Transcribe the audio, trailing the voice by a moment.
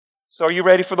So are you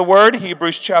ready for the word?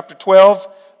 Hebrews chapter 12,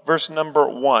 verse number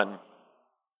 1.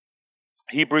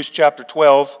 Hebrews chapter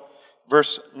 12,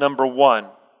 verse number 1.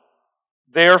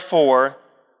 Therefore,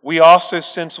 we also,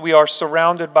 since we are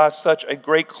surrounded by such a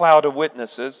great cloud of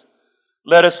witnesses,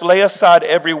 let us lay aside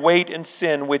every weight and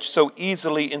sin which so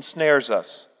easily ensnares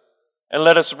us, and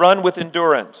let us run with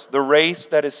endurance the race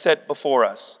that is set before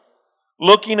us,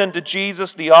 looking unto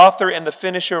Jesus, the author and the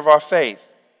finisher of our faith,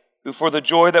 who for the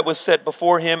joy that was set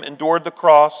before him endured the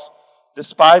cross,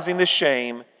 despising the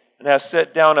shame, and has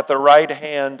sat down at the right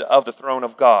hand of the throne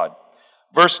of God.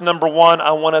 Verse number 1,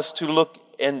 I want us to look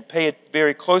and pay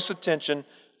very close attention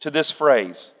to this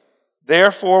phrase.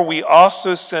 Therefore, we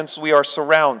also, since we are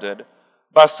surrounded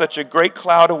by such a great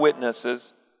cloud of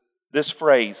witnesses, this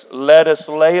phrase, let us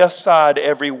lay aside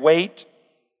every weight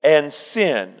and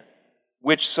sin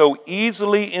which so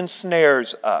easily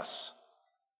ensnares us.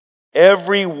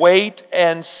 Every weight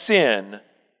and sin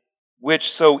which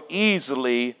so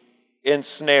easily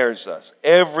ensnares us.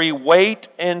 Every weight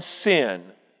and sin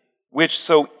which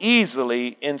so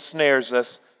easily ensnares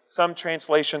us. Some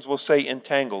translations will say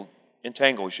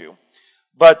entangles you.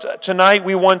 But tonight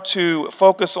we want to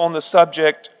focus on the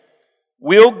subject,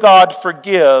 will God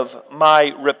forgive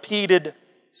my repeated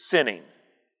sinning?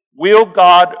 Will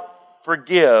God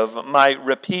forgive my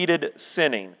repeated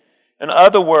sinning? In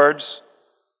other words,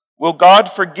 will God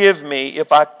forgive me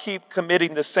if I keep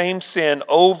committing the same sin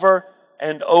over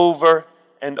and over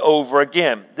and over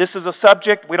again? This is a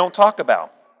subject we don't talk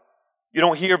about. You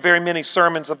don't hear very many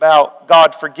sermons about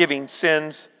God forgiving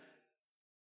sins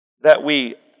that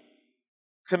we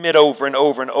commit over and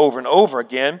over and over and over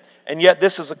again. And yet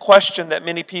this is a question that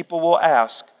many people will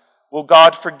ask. Will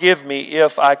God forgive me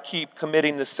if I keep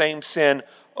committing the same sin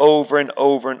over and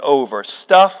over and over?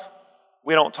 Stuff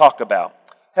we don't talk about.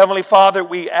 Heavenly Father,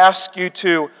 we ask you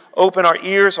to open our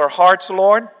ears, our hearts,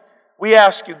 Lord. We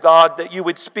ask you, God, that you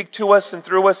would speak to us and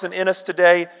through us and in us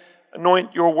today.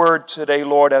 Anoint your word today,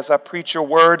 Lord, as I preach your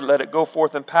word. Let it go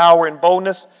forth in power and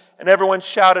boldness. And everyone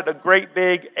shouted a great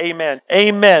big amen.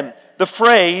 Amen. The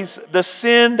phrase, the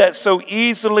sin that so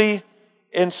easily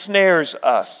ensnares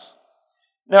us.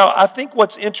 Now, I think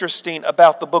what's interesting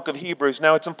about the book of Hebrews,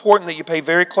 now it's important that you pay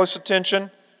very close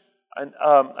attention.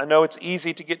 I know it's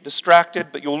easy to get distracted,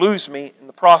 but you'll lose me in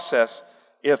the process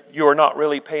if you're not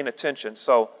really paying attention.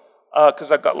 So, because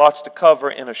I've got lots to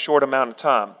cover in a short amount of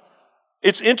time.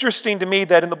 It's interesting to me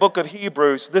that in the book of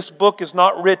Hebrews, this book is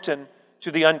not written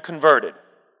to the unconverted.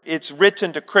 It's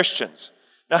written to Christians.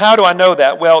 Now, how do I know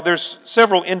that? Well, there's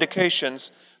several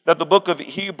indications that the book of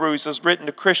Hebrews is written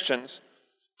to Christians.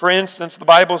 For instance, the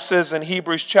Bible says in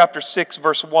Hebrews chapter 6,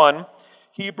 verse 1,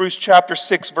 Hebrews chapter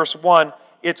 6, verse 1,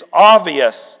 it's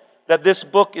obvious that this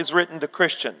book is written to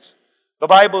Christians. The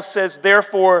Bible says,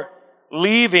 therefore,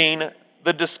 leaving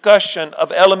the discussion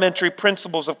of elementary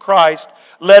principles of Christ,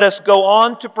 let us go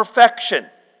on to perfection.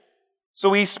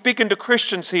 So he's speaking to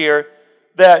Christians here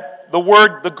that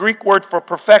the Greek word for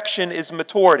perfection is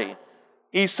maturity.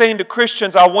 He's saying to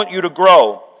Christians, I want you to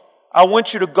grow. I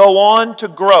want you to go on to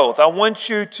growth. I want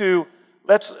you to,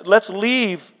 let's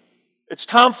leave. It's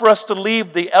time for us to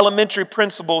leave the elementary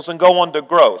principles and go on to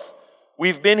growth.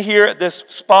 We've been here at this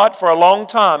spot for a long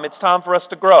time. It's time for us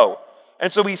to grow.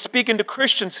 And so he's speaking to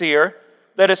Christians here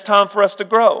that it's time for us to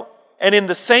grow. And in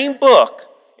the same book,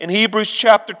 in Hebrews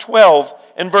chapter 12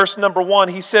 and verse number 1,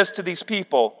 he says to these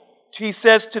people, he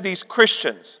says to these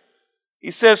Christians,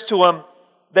 he says to them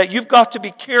that you've got to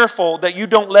be careful that you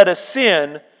don't let a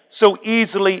sin so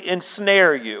easily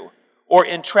ensnare you or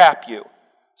entrap you.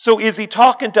 So is he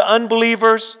talking to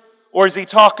unbelievers or is he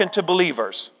talking to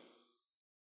believers?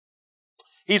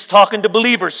 He's talking to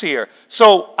believers here.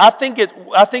 So I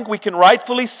think we can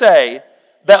rightfully say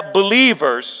that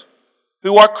believers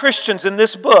who are Christians in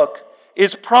this book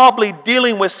is probably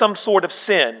dealing with some sort of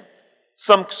sin,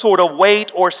 some sort of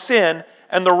weight or sin.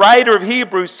 And the writer of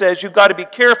Hebrews says you've got to be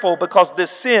careful because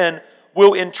this sin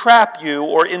will entrap you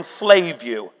or enslave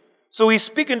you. So he's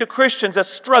speaking to Christians as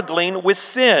struggling with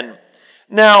sin.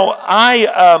 Now,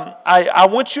 I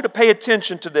want you to pay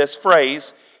attention to this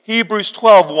phrase, Hebrews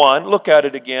 12:1. Look at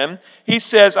it again. He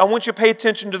says, I want you to pay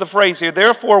attention to the phrase here.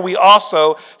 Therefore, we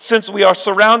also, since we are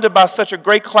surrounded by such a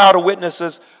great cloud of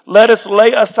witnesses, let us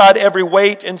lay aside every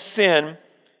weight and sin,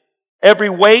 every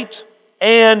weight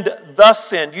and the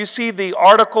sin. You see the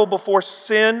article before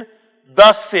sin?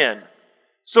 The sin.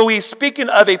 So he's speaking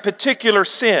of a particular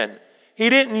sin. He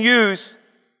didn't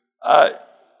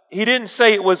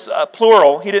say it was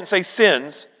plural. He didn't say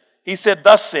sins. He said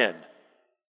the sin.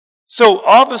 So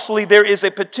obviously there is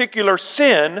a particular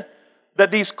sin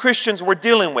that these Christians were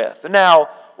dealing with. Now,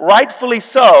 rightfully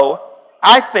so,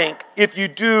 I think if you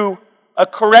do a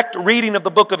correct reading of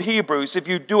the book of Hebrews, if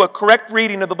you do a correct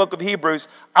reading of the book of Hebrews,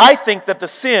 I think that the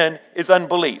sin is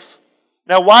unbelief.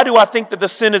 Now, why do I think that the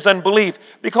sin is unbelief?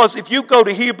 Because if you go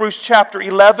to Hebrews chapter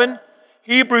 11,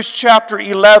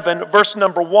 verse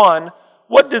number 1,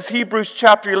 what does Hebrews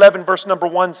chapter 11, verse number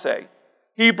 1 say?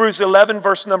 Hebrews 11,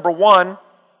 verse number 1,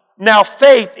 now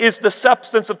faith is the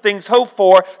substance of things hoped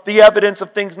for, the evidence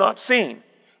of things not seen.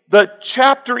 The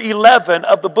chapter 11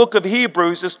 of the book of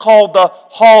Hebrews is called the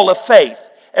Hall of Faith.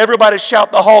 Everybody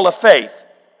shout the Hall of Faith.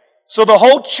 So the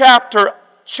whole chapter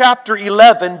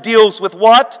 11 deals with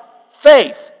what?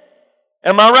 Faith.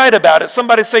 Am I right about it?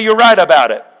 Somebody say you're right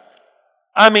about it.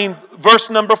 I mean, verse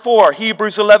number 4,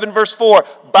 Hebrews 11 verse 4,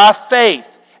 by faith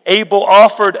Abel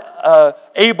offered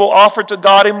to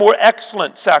God a more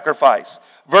excellent sacrifice.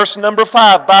 Verse number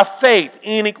 5, by faith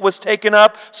Enoch was taken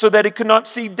up so that he could not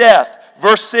see death.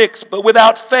 Verse 6, but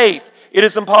without faith it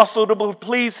is impossible to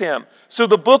please him. So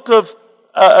the book of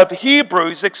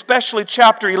Hebrews, especially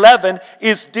chapter 11,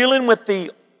 is dealing with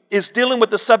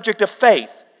the subject of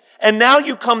faith. And now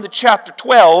you come to chapter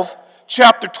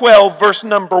 12, verse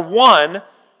number 1.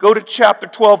 Go to chapter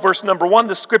 12, verse number 1,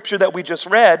 the scripture that we just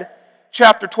read.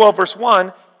 Chapter 12, verse 1,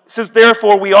 it says,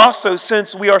 therefore we also,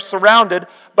 since we are surrounded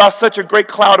by such a great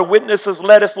cloud of witnesses,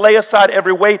 let us lay aside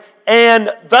every weight and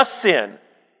the sin.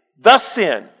 The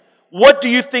sin. What do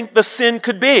you think the sin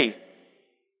could be?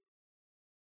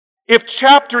 If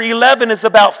chapter 11 is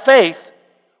about faith,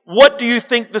 what do you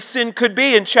think the sin could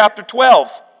be in chapter 12?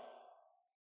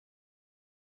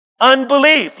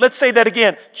 Unbelief. Let's say that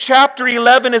again. Chapter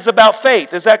 11 is about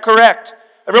faith. Is that correct?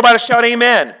 Everybody shout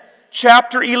amen.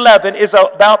 Chapter 11 is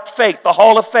about faith, the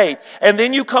Hall of Faith. And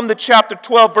then you come to chapter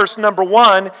 12, verse number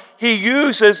 1. He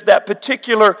uses that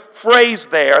particular phrase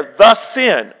there, the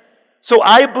sin. So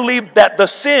I believe that the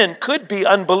sin could be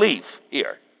unbelief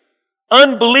here.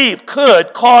 Unbelief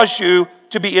could cause you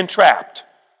to be entrapped.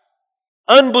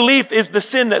 Unbelief is the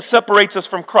sin that separates us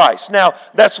from Christ. Now,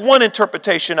 that's one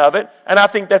interpretation of it, and I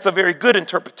think that's a very good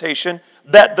interpretation,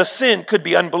 that the sin could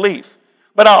be unbelief.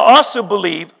 But I also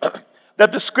believe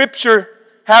that the scripture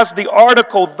has the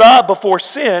article the before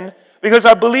sin, because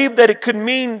I believe that it could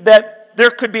mean that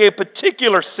there could be a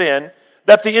particular sin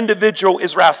that the individual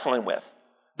is wrestling with.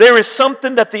 There is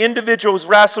something that the individual is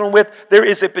wrestling with. There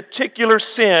is a particular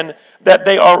sin that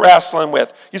they are wrestling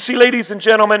with. You see, ladies and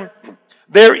gentlemen,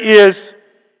 there is,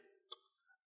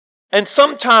 and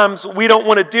sometimes we don't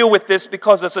want to deal with this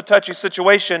because it's a touchy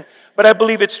situation, but I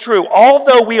believe it's true.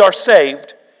 Although we are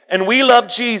saved and we love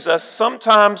Jesus,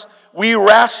 sometimes we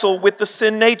wrestle with the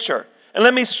sin nature. And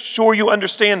let me sure you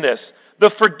understand this. The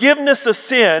forgiveness of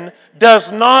sin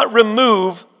does not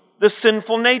remove the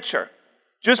sinful nature.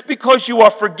 Just because you are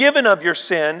forgiven of your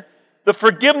sin, the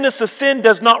forgiveness of sin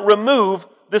does not remove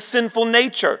the sinful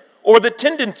nature or the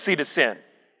tendency to sin.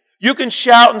 You can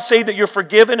shout and say that you're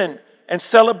forgiven and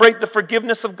celebrate the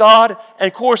forgiveness of God. And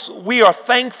of course, we are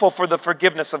thankful for the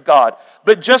forgiveness of God.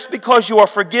 But just because you are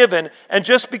forgiven and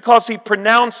just because He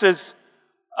pronounces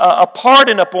a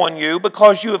pardon upon you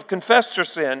because you have confessed your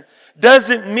sin,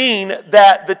 doesn't mean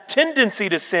that the tendency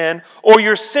to sin or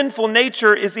your sinful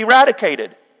nature is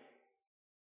eradicated.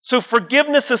 So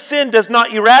forgiveness of sin does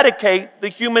not eradicate the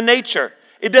human nature.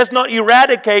 It does not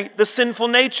eradicate the sinful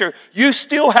nature. You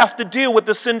still have to deal with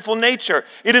the sinful nature.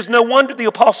 It is no wonder the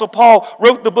Apostle Paul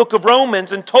wrote the book of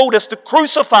Romans and told us to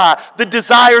crucify the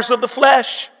desires of the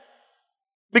flesh.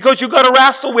 Because you've got to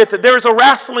wrestle with it. There is a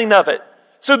wrestling of it.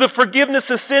 So the forgiveness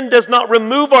of sin does not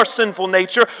remove our sinful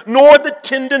nature, nor the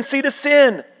tendency to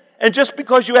sin. And just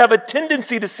because you have a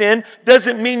tendency to sin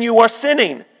doesn't mean you are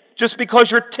sinning. Just because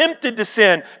you're tempted to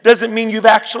sin doesn't mean you've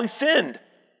actually sinned.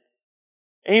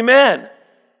 Amen.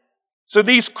 So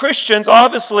these Christians,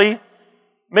 obviously,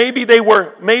 maybe they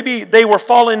were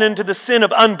falling into the sin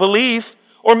of unbelief,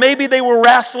 or maybe they were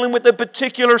wrestling with a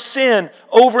particular sin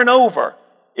over and over.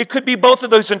 It could be both of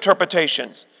those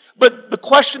interpretations. But the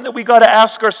question that we got to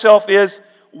ask ourselves is,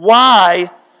 why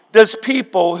does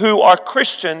people who are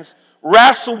Christians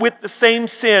wrestle with the same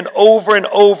sin over and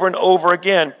over and over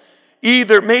again?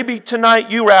 Either maybe tonight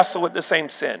you wrestle with the same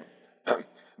sin.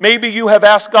 Maybe you have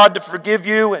asked God to forgive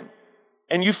you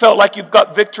and you felt like you've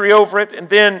got victory over it, and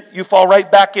then you fall right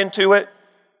back into it,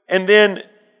 and then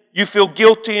you feel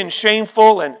guilty and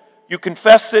shameful, and you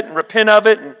confess it and repent of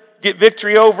it and get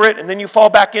victory over it, and then you fall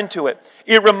back into it.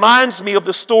 It reminds me of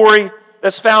the story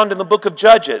that's found in the book of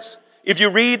Judges. If you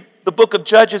read the book of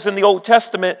Judges in the Old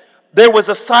Testament, there was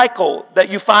a cycle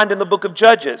that you find in the book of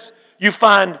Judges. You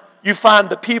find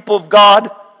the people of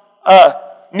God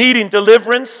needing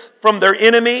deliverance from their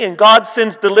enemy, and God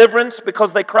sends deliverance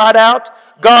because they cried out.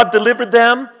 God delivered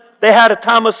them. they had a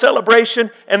time of celebration,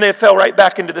 and they fell right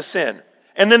back into the sin.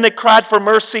 And then they cried for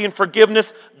mercy and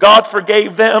forgiveness. God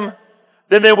forgave them.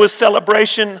 Then there was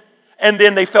celebration, and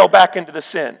then they fell back into the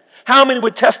sin. How many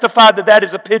would testify that that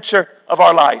is a picture of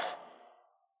our life?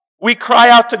 We cry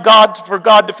out to God for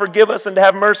God to forgive us and to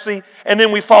have mercy, and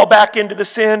then we fall back into the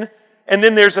sin. And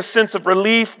then there's a sense of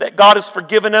relief that God has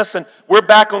forgiven us, and we're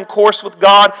back on course with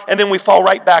God, and then we fall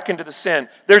right back into the sin.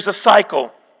 There's a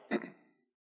cycle.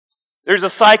 There's a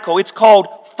cycle. It's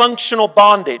called functional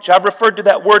bondage. I've referred to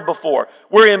that word before.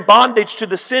 We're in bondage to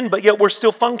the sin, but yet we're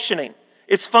still functioning.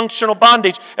 It's functional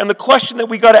bondage. And the question that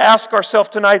we got to ask ourselves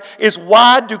tonight is,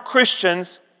 why do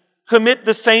Christians commit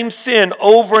the same sin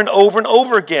over and over and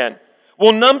over again?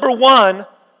 Well, number one,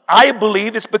 I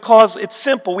believe it's because it's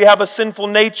simple. We have a sinful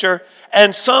nature,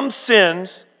 and some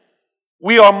sins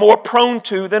we are more prone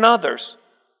to than others.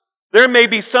 There may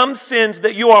be some sins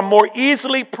that you are more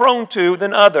easily prone to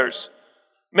than others.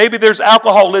 Maybe there's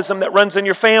alcoholism that runs in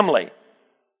your family.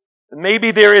 Maybe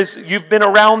you've been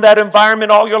around that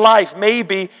environment all your life.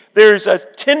 Maybe there's a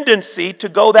tendency to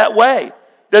go that way.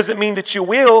 Doesn't mean that you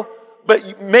will,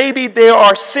 but maybe there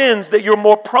are sins that you're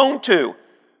more prone to.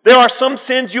 There are some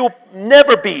sins you'll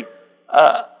never be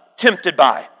tempted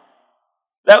by.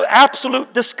 That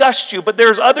absolute disgust you. But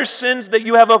there's other sins that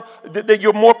that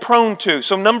you're more prone to.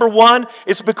 So number one,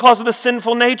 it's because of the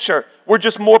sinful nature. We're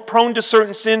just more prone to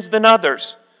certain sins than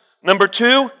others. Number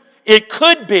two, it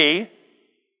could be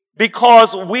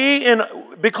because we in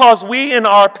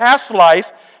our past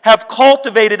life have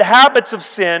cultivated habits of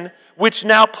sin which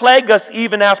now plague us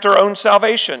even after our own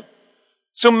salvation.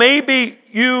 So maybe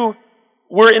you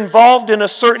were involved in a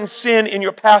certain sin in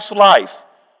your past life,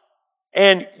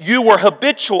 and you were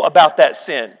habitual about that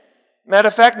sin. Matter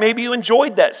of fact, maybe you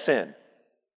enjoyed that sin.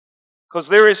 Because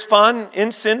there is fun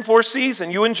in sin for a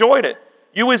season. You enjoyed it.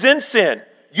 You was in sin.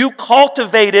 You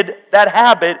cultivated that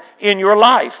habit in your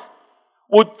life.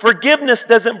 Well, forgiveness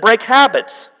doesn't break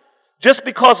habits. Just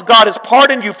because God has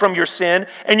pardoned you from your sin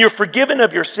and you're forgiven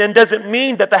of your sin doesn't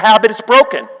mean that the habit is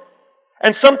broken.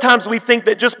 And sometimes we think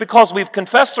that just because we've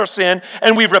confessed our sin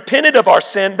and we've repented of our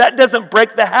sin, that doesn't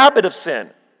break the habit of sin.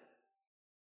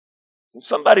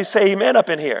 Somebody say amen up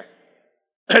in here.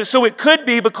 So it could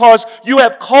be because you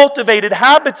have cultivated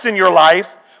habits in your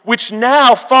life which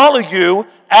now follow you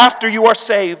after you are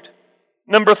saved.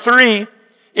 Number three,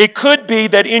 it could be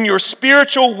that in your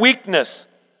spiritual weakness,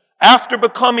 after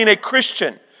becoming a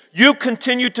Christian, you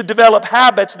continue to develop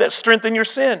habits that strengthen your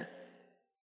sin.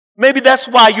 Maybe that's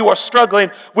why you are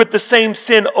struggling with the same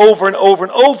sin over and over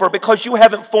and over, because you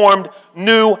haven't formed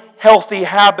new healthy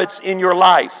habits in your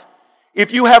life.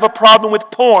 If you have a problem with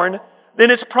porn, then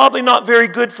it's probably not very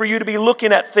good for you to be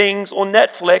looking at things on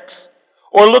Netflix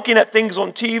or looking at things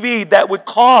on TV that would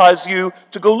cause you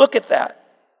to go look at that.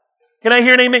 Can I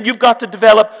hear an amen? You've got to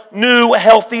develop new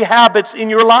healthy habits in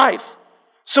your life.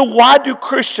 So why do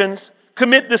Christians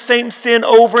commit the same sin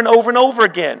over and over and over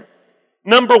again?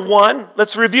 Number one,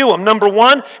 let's review them. Number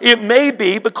one, it may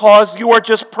be because you are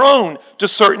just prone to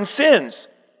certain sins.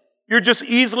 You're just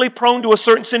easily prone to a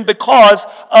certain sin because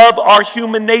of our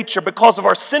human nature, because of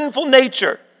our sinful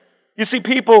nature. You see,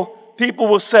 people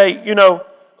will say,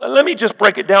 let me just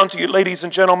break it down to you, ladies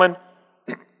and gentlemen.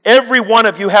 Every one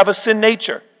of you have a sin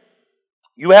nature.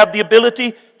 You have the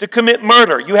ability to commit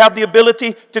murder. You have the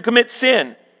ability to commit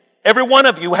sin. Every one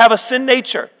of you have a sin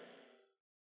nature.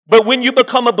 But when you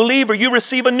become a believer, you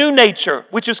receive a new nature,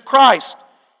 which is Christ.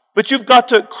 But you've got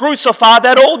to crucify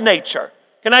that old nature.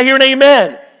 Can I hear an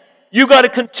amen? You've got to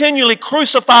continually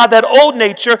crucify that old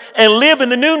nature and live in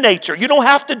the new nature. You don't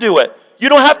have to do it. You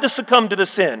don't have to succumb to the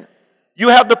sin. You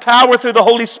have the power through the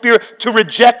Holy Spirit to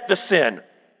reject the sin.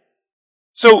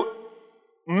 So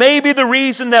maybe the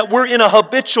reason that we're in a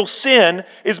habitual sin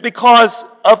is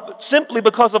simply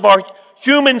because of our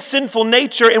human sinful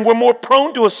nature, and we're more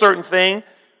prone to a certain thing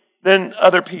than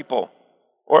other people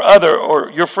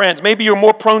or your friends. Maybe you're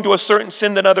more prone to a certain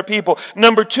sin than other people.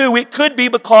 Number two, it could be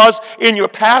because in your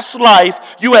past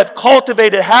life you have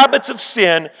cultivated habits of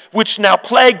sin which now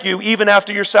plague you even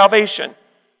after your salvation.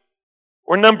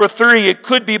 Or number three, it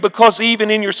could be because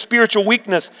even in your spiritual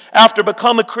weakness, after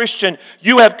becoming a Christian,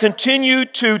 you have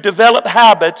continued to develop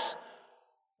habits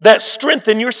that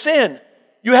strengthen your sin.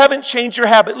 You haven't changed your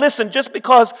habit. Listen, just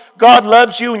because God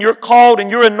loves you and you're called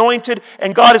and you're anointed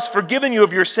and God has forgiven you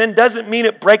of your sin doesn't mean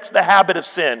it breaks the habit of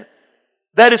sin.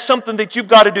 That is something that you've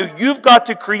got to do. You've got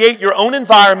to create your own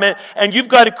environment, and you've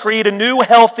got to create a new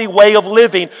healthy way of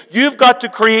living. You've got to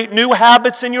create new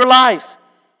habits in your life.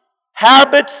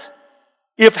 Habits,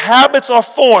 if habits are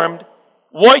formed,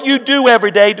 what you do every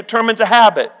day determines a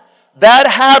habit. That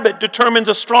habit determines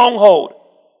a stronghold.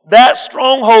 That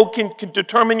stronghold can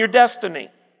determine your destiny.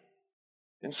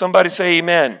 And somebody say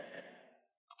amen.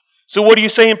 So what are you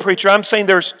saying, preacher? I'm saying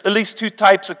there's at least two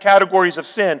types of categories of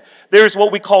sin. There's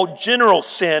what we call general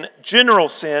sin,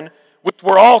 which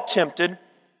we're all tempted.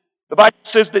 The Bible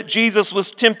says that Jesus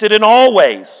was tempted in all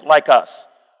ways like us.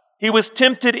 He was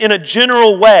tempted in a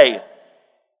general way.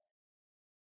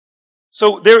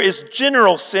 So there is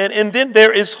general sin, and then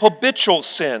there is habitual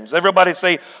sins. Everybody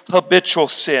say habitual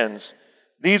sins.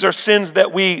 These are sins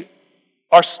that we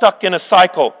are stuck in a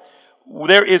cycle.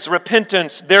 There is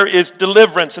repentance, there is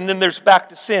deliverance, and then there's back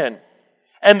to sin.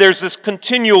 And there's this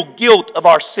continual guilt of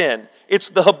our sin. It's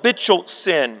the habitual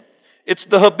sin. It's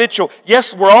the habitual.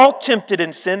 Yes, we're all tempted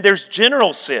in sin. There's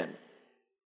general sin.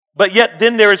 But yet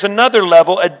then there is another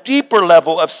level, a deeper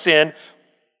level of sin,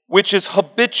 which is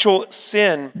habitual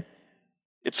sin.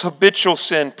 It's habitual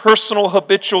sin, personal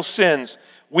habitual sins.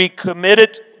 We commit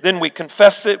it, then we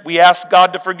confess it, we ask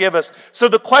God to forgive us. So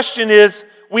the question is,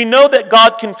 we know that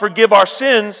God can forgive our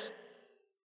sins,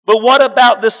 but what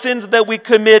about the sins that we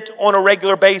commit on a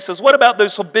regular basis? What about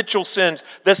those habitual sins?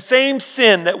 The same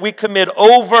sin that we commit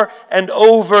over and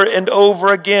over and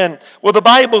over again. Well, the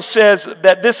Bible says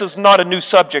that this is not a new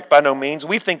subject by no means.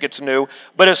 We think it's new,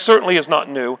 but it certainly is not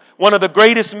new. One of the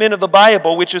greatest men of the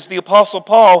Bible, which is the Apostle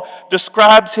Paul,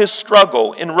 describes his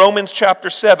struggle in Romans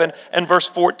chapter 7 and verse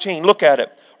 14. Look at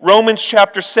it. Romans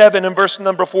chapter 7 and verse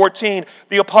number 14.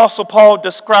 The Apostle Paul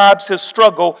describes his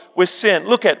struggle with sin.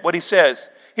 Look at what he says.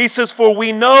 He says, "For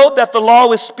we know that the law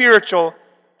is spiritual,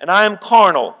 and I am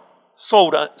carnal,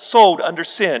 sold under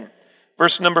sin."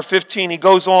 Verse number 15, he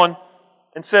goes on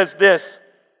and says this,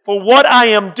 "For what I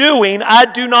am doing, I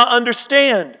do not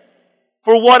understand.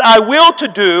 For what I will to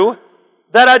do,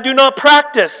 that I do not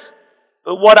practice.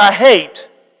 But what I hate,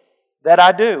 that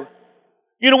I do."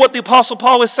 You know what the Apostle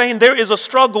Paul is saying? There is a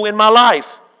struggle in my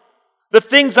life. The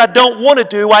things I don't want to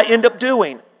do, I end up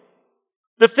doing.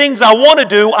 The things I want to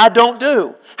do, I don't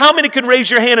do. How many can raise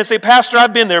your hand and say, "Pastor,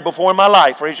 I've been there before in my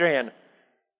life"? Raise your hand.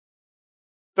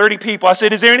 30 people. I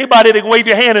said, is there anybody that can wave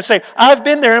your hand and say, "I've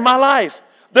been there in my life"?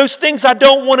 Those things I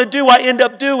don't want to do, I end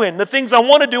up doing. The things I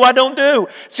want to do, I don't do.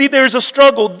 See, there's a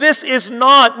struggle. This is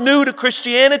not new to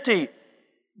Christianity.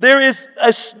 There is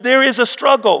a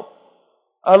struggle.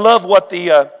 I love what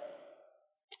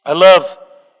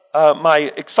my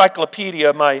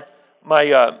encyclopedia,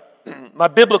 my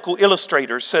biblical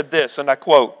illustrator said this, and I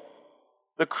quote,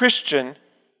 "The Christian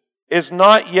is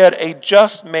not yet a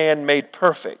just man made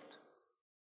perfect,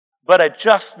 but a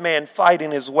just man fighting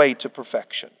his way to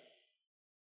perfection."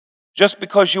 Just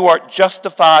because you are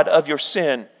justified of your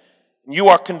sin, you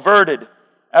are converted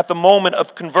at the moment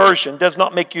of conversion,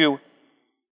 doesn't make you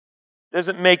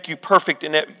perfect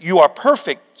in it. You are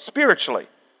perfect spiritually.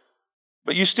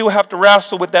 But you still have to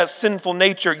wrestle with that sinful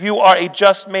nature. You are a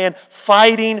just man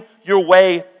fighting your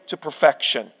way to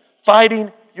perfection.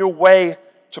 Fighting your way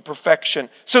to perfection.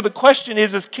 So the question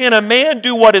is can a man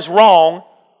do what is wrong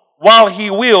while he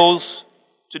wills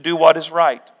to do what is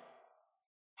right?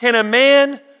 Can a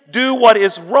man do what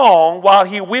is wrong while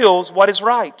he wills what is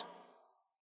right?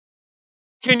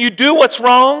 Can you do what's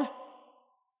wrong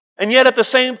and yet at the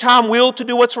same time will to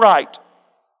do what's right?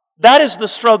 That is the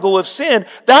struggle of sin.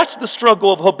 That's the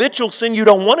struggle of habitual sin. You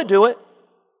don't want to do it.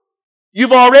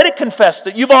 You've already confessed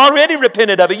it. You've already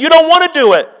repented of it. You don't want to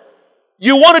do it.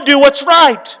 You want to do what's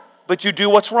right, but you do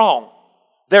what's wrong.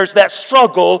 There's that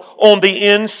struggle on the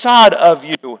inside of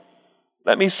you.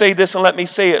 Let me say this and let me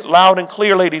say it loud and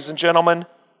clear, ladies and gentlemen.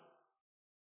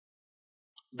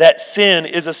 That sin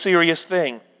is a serious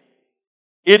thing.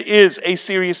 It is a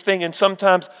serious thing, and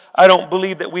sometimes I don't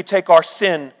believe that we take our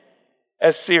sin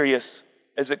as serious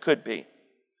as it could be.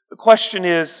 The question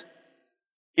is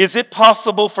it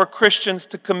possible for Christians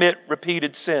to commit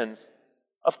repeated sins?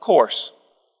 Of course.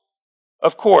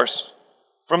 Of course.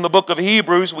 From the book of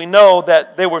Hebrews, we know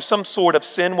that there was some sort of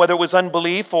sin, whether it was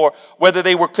unbelief or whether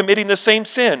they were committing the same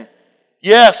sin.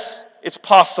 Yes, it's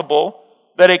possible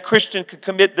that a Christian could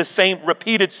commit the same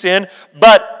repeated sin,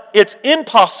 but it's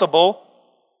impossible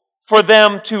for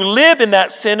them to live in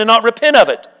that sin and not repent of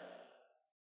it.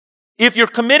 If you're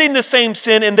committing the same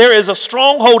sin and there is a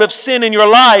stronghold of sin in your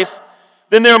life,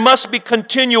 then there must be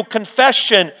continual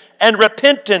confession and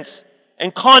repentance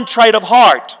and contrite of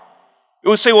heart. You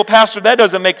would say, "Well, Pastor, that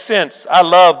doesn't make sense." I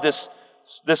love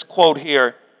this quote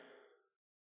here.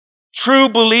 "True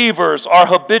believers are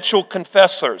habitual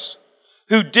confessors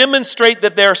who demonstrate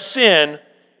that their sin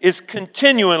is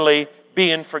continually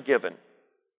being forgiven."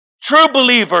 True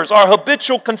believers are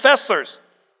habitual confessors.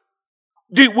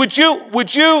 Would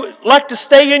you like to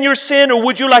stay in your sin, or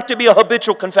would you like to be a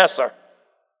habitual confessor?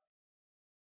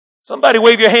 Somebody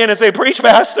wave your hand and say, preach,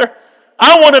 Pastor.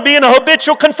 I want to be a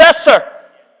habitual confessor.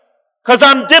 Because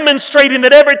I'm demonstrating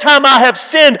that every time I have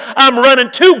sinned, I'm running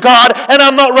to God and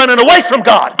I'm not running away from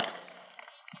God.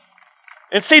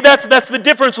 And see, that's the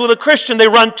difference with a Christian. They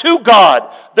run to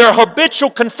God. They're habitual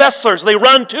confessors. They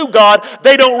run to God.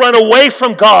 They don't run away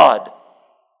from God.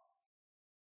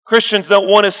 Christians don't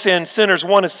want to sin. Sinners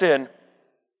want to sin.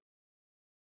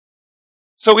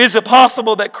 So is it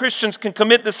possible that Christians can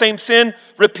commit the same sin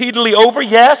repeatedly over?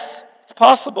 Yes, it's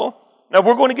possible. Now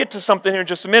we're going to get to something here in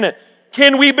just a minute.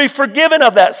 Can we be forgiven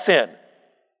of that sin?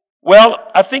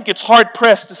 Well, I think it's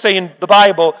hard-pressed to say in the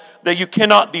Bible that you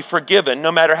cannot be forgiven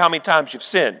no matter how many times you've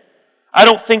sinned. I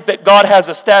don't think that God has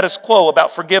a status quo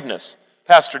about forgiveness,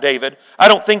 Pastor David. I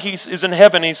don't think He is in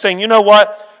heaven and He's saying, you know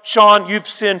what, Sean, you've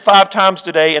sinned 5 times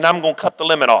today and I'm going to cut the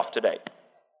limit off today.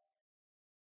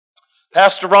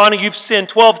 Pastor Ronnie, you've sinned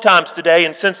 12 times today,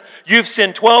 and since you've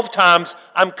sinned 12 times,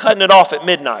 I'm cutting it off at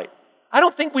midnight. I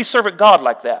don't think we serve a God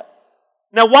like that.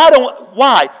 Now,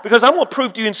 why? Because I'm going to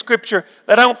prove to you in Scripture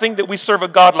that I don't think that we serve a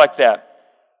God like that.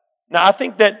 Now, I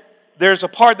think that there's a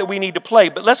part that we need to play,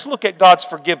 but let's look at God's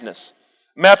forgiveness.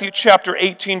 Matthew chapter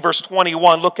 18, verse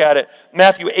 21, look at it.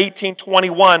 Matthew 18,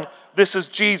 21, this is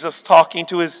Jesus talking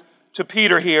to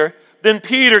Peter here. Then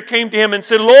Peter came to him and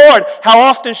said, Lord, how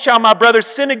often shall my brother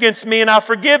sin against me and I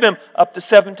forgive him? Up to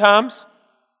 7 times.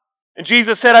 And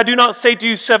Jesus said, I do not say to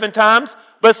you 7 times,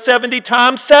 but 70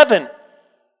 times 7.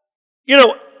 You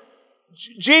know,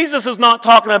 Jesus is not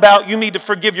talking about you need to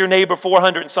forgive your neighbor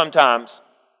 400 and sometimes.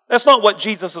 That's not what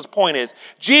Jesus' point is.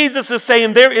 Jesus is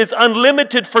saying there is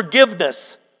unlimited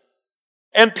forgiveness.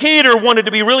 And Peter wanted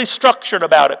to be really structured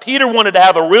about it. Peter wanted to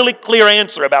have a really clear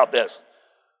answer about this.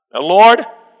 Now, Lord,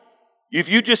 if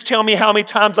you just tell me how many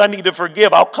times I need to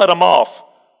forgive, I'll cut them off.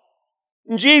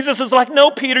 And Jesus is like,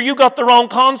 no, Peter, you got the wrong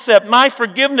concept. My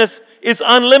forgiveness is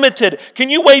unlimited. Can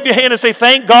you wave your hand and say,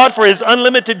 thank God for His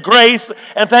unlimited grace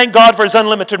and thank God for His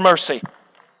unlimited mercy?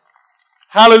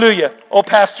 Hallelujah. Oh,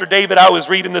 Pastor David, I was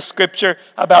reading this scripture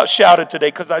about shouted today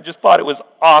because I just thought it was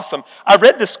awesome. I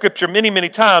read this scripture many, many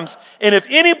times, and if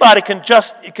anybody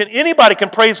can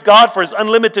praise God for His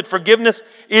unlimited forgiveness,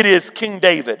 it is King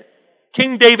David.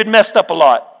 King David messed up a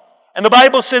lot. And the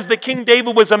Bible says that King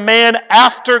David was a man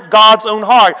after God's own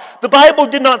heart. The Bible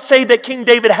did not say that King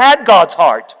David had God's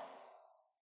heart.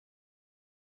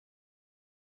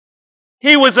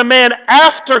 He was a man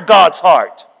after God's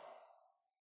heart.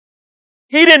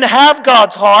 He didn't have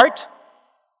God's heart.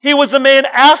 He was a man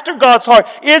after God's heart.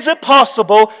 Is it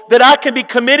possible that I can be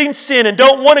committing sin and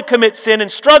don't want to commit sin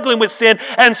and struggling with sin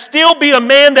and still be a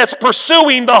man that's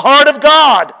pursuing the heart of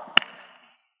God?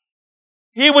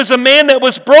 He was a man that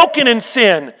was broken in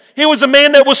sin. He was a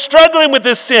man that was struggling with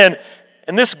this sin.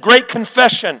 And this great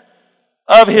confession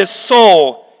of his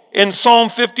soul in Psalm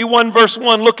 51 verse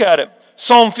 1, look at it.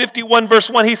 Psalm 51 verse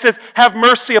 1, he says, have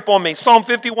mercy upon me. Psalm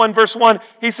 51 verse 1,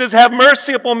 he says, have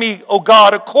mercy upon me, O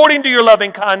God, according to your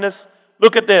loving kindness.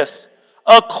 Look at this.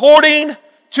 According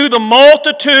to the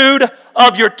multitude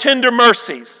of your tender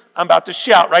mercies. I'm about to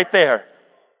shout right there.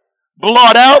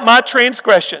 Blot out my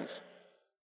transgressions.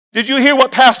 Did you hear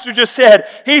what Pastor just said?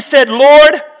 He said,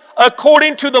 Lord,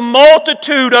 according to the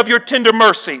multitude of your tender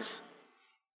mercies.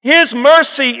 His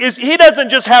mercy is, He doesn't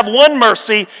just have one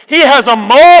mercy, He has a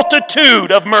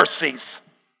multitude of mercies.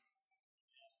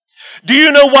 Do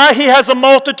you know why He has a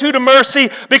multitude of mercy?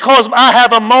 Because I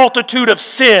have a multitude of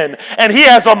sin, and He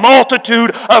has a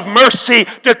multitude of mercy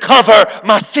to cover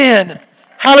my sin.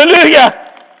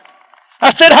 Hallelujah! I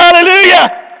said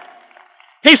hallelujah!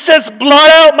 He says, blot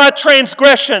out my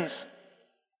transgressions.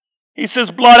 He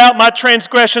says, blot out my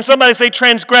transgression. Somebody say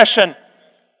transgression.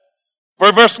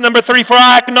 For verse number 3, for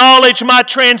I acknowledge my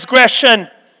transgression,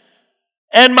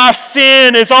 and my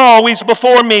sin is always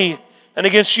before me. And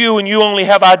against you and you only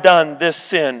have I done this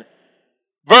sin.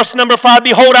 Verse number 5,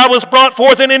 behold, I was brought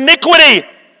forth in iniquity.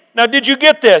 Now, did you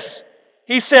get this?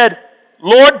 He said,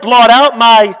 Lord, blot out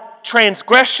my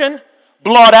transgression,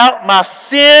 blot out my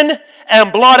sin,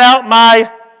 and blot out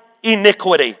my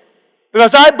iniquity.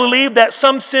 Because I believe that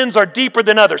some sins are deeper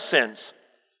than other sins.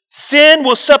 Sin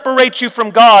will separate you from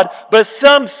God, but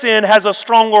some sin has a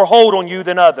stronger hold on you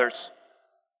than others.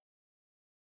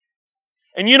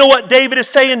 And you know what David is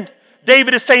saying?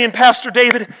 David is saying, Pastor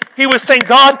David, he was saying,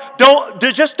 God,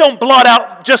 don't blot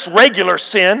out just regular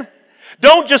sin.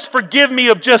 Don't just forgive me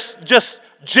of just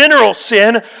general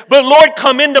sin, but Lord,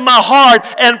 come into my heart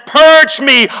and purge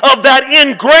me of that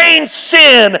ingrained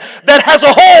sin that has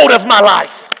a hold of my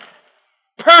life.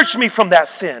 Purge me from that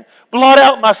sin. Blot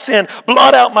out my sin.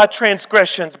 Blot out my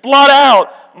transgressions. Blot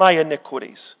out my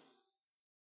iniquities.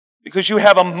 Because you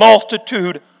have a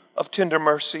multitude of tender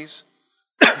mercies.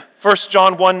 1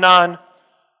 John 1:9.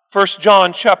 1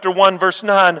 John chapter 1 verse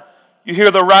 9. You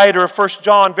hear the writer of 1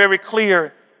 John very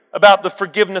clear about the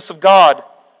forgiveness of God.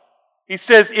 He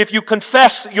says, if you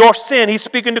confess your sin, he's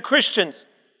speaking to Christians,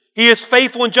 he is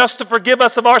faithful and just to forgive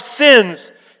us of our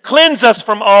sins, cleanse us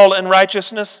from all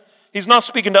unrighteousness. He's not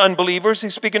speaking to unbelievers,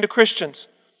 he's speaking to Christians.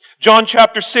 John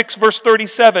chapter 6 verse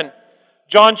 37.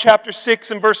 John chapter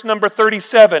 6 and verse number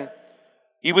 37.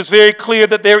 He was very clear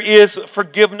that there is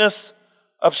forgiveness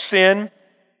of sin.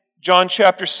 John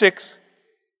chapter 6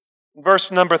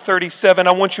 verse number 37.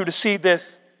 I want you to see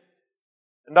this.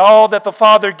 And all that the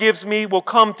Father gives me will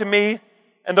come to me,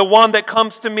 and the one that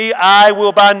comes to me I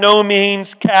will by no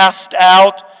means cast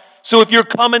out. So if you're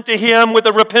coming to Him with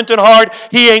a repentant heart,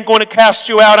 He ain't going to cast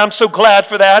you out. I'm so glad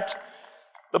for that.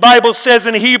 The Bible says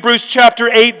in Hebrews chapter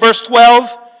 8 verse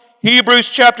 12, Hebrews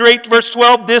chapter 8 verse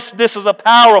 12, this is a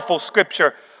powerful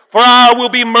scripture. For I will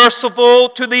be merciful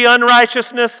to the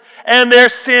unrighteousness and their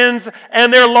sins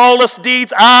and their lawless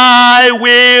deeds. I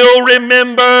will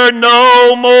remember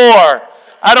no more.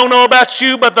 I don't know about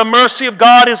you, but the mercy of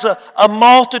God is a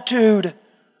multitude.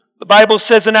 The Bible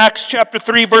says in Acts chapter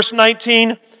 3 verse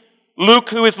 19, Luke,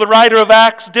 who is the writer of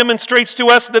Acts, demonstrates to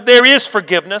us that there is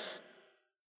forgiveness.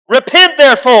 Repent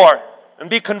therefore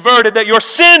and be converted, that your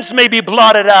sins may be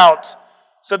blotted out,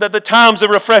 so that the times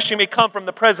of refreshing may come from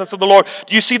the presence of the Lord.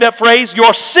 Do you see that phrase?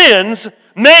 Your sins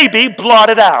may be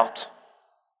blotted out.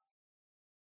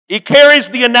 He carries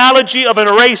the analogy of an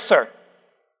eraser,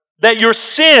 that your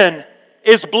sin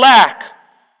is black,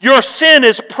 your sin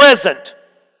is present,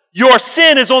 your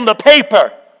sin is on the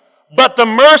paper, but the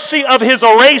mercy of His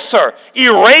eraser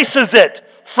erases it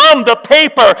from the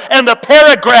paper and the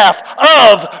paragraph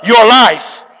of your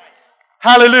life.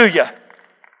 Hallelujah.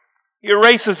 He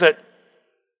erases it.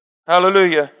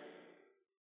 Hallelujah.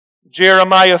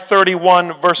 Jeremiah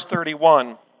 31 verse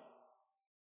 31.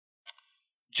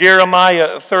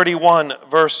 Jeremiah 31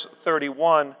 verse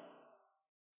 31.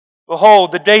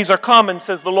 Behold, the days are coming,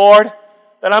 says the Lord,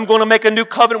 that I'm going to make a new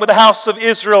covenant with the house of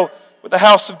Israel, with the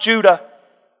house of Judah.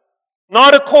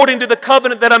 Not according to the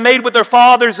covenant that I made with their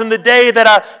fathers in the day that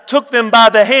I took them by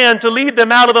the hand to lead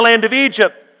them out of the land of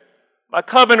Egypt. My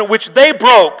covenant which they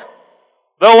broke,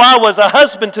 though I was a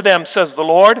husband to them, says the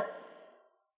Lord.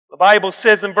 The Bible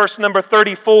says in verse number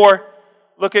 34,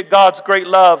 look at God's great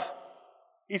love.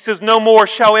 He says, no more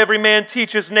shall every man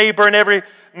teach his neighbor and every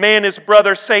man his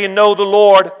brother, saying, know the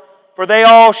Lord. For they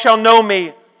all shall know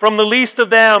me, from the least of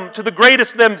them to the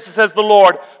greatest of them, says the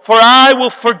Lord. For I will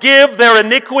forgive their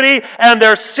iniquity, and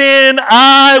their sin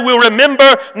I will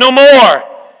remember no more.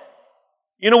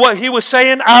 You know what He was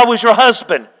saying? I was your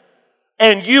husband,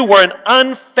 and you were an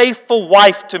unfaithful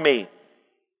wife to me.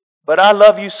 But I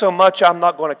love you so much, I'm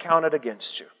not going to count it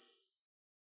against you.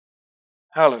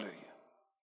 Hallelujah.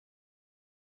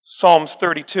 Psalms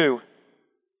 32.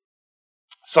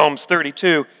 Psalms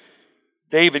 32.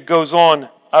 David goes on.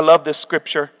 I love this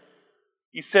scripture.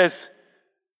 He says,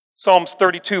 Psalms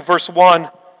 32 verse 1,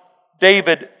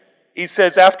 David, he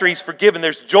says after he's forgiven,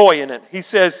 there's joy in it. He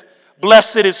says,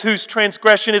 blessed is whose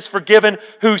transgression is forgiven,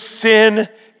 whose sin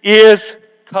is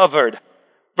covered.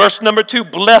 Verse number 2,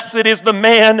 blessed is the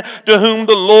man to whom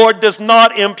the Lord does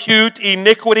not impute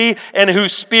iniquity, and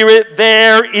whose spirit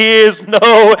there is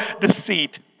no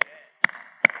deceit.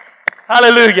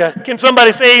 Hallelujah. Can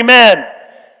somebody say amen?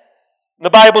 The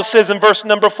Bible says in verse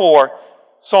number 4,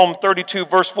 Psalm 32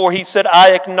 verse 4, he said,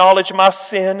 I acknowledge my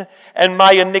sin and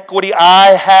my iniquity I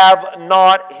have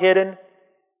not hidden.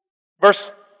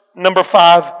 Verse number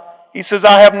 5, he says,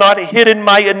 I have not hidden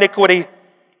my iniquity.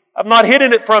 I've not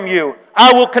hidden it from you.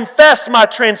 I will confess my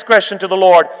transgression to the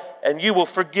Lord, and you will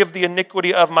forgive the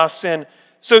iniquity of my sin.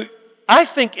 So I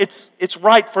think it's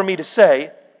right for me to say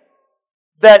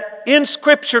that in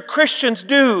Scripture, Christians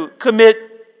do commit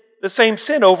the same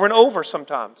sin over and over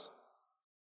sometimes.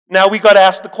 Now we got to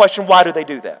ask the question, why do they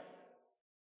do that?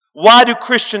 Why do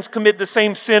Christians commit the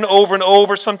same sin over and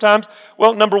over sometimes?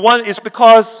 Well, number one is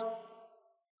because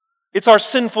it's our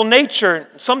sinful nature.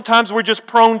 Sometimes we're just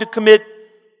prone to commit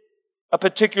a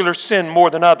particular sin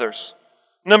more than others.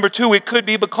 Number two, it could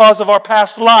be because of our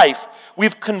past life.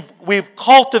 We've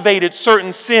cultivated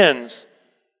certain sins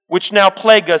which now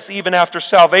plague us even after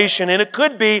salvation. And it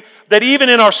could be that even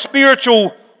in our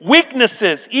spiritual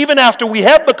weaknesses, even after we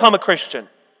have become a Christian,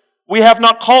 we have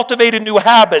not cultivated new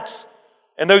habits,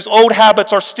 and those old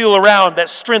habits are still around that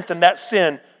strengthen that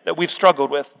sin that we've struggled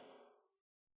with.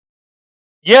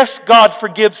 Yes, God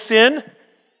forgives sin.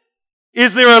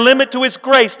 Is there a limit to His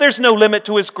grace? There's no limit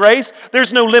to His grace.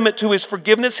 There's no limit to His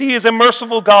forgiveness. He is a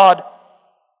merciful God.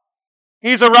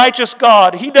 He's a righteous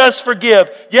God. He does forgive.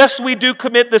 Yes, we do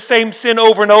commit the same sin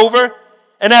over and over.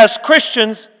 And as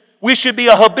Christians, we should be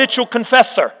a habitual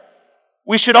confessor.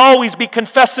 We should always be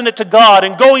confessing it to God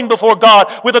and going before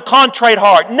God with a contrite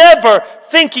heart, never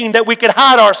thinking that we could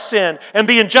hide our sin and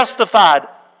being justified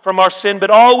from our sin, but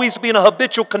always being a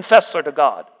habitual confessor to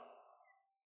God.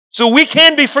 So we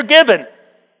can be forgiven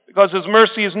because His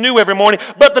mercy is new every morning.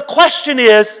 But the question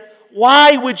is,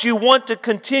 why would you want to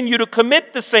continue to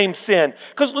commit the same sin?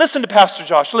 Because listen to Pastor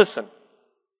Josh, listen.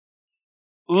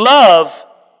 Love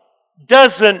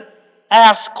doesn't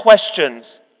ask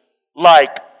questions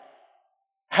like,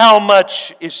 how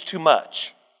much is too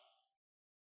much?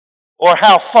 Or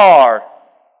how far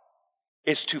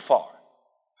is too far?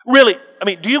 Really,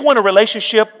 do you want a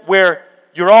relationship where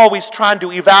you're always trying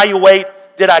to evaluate,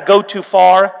 did I go too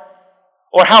far?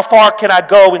 Or how far can I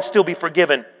go and still be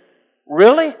forgiven?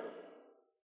 Really?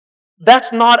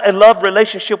 That's not a love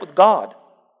relationship with God.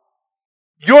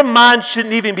 Your mind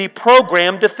shouldn't even be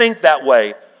programmed to think that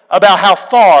way about how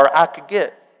far I could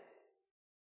get.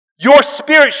 Your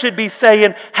spirit should be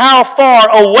saying, how far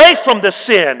away from the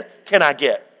sin can I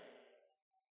get?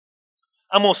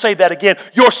 I'm going to say that again.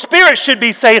 Your spirit should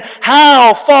be saying,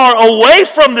 how far away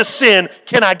from the sin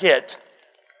can I get?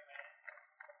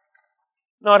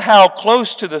 Not how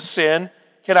close to the sin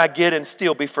can I get and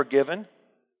still be forgiven.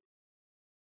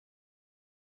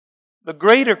 The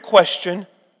greater question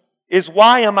is,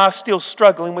 why am I still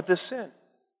struggling with this sin?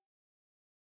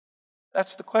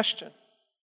 That's the question.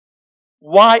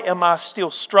 Why am I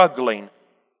still struggling?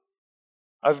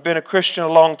 I've been a Christian a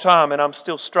long time and I'm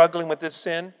still struggling with this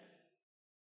sin.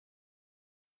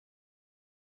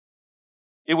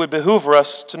 It would behoove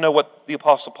us to know what the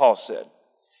Apostle Paul said.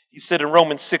 He said in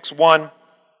Romans 6:1,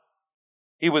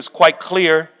 he was quite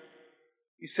clear.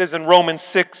 He says in Romans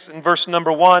 6 in verse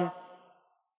number 1,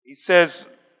 he says,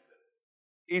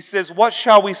 what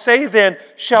shall we say then?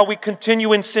 Shall we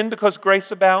continue in sin because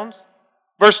grace abounds?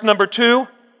 Verse number 2,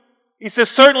 he says,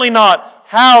 certainly not.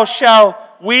 How shall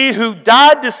we who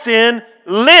died to sin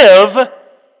live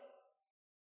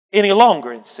any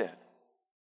longer in sin?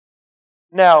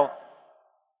 Now,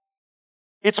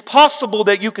 it's possible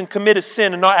that you can commit a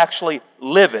sin and not actually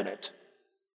live in it.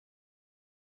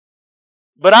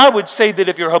 But I would say that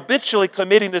if you're habitually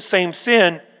committing the same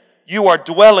sin, you are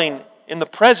dwelling in the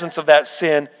presence of that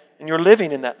sin and you're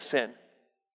living in that sin.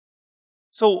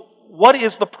 So what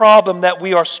is the problem that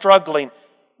we are struggling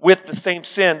with the same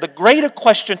sin? The greater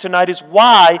question tonight is,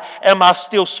 why am I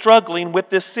still struggling with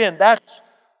this sin?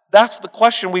 That's the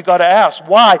question we've got to ask.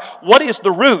 Why? What is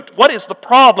the root? What is the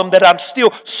problem that I'm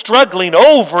still struggling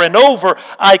over and over?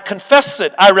 I confess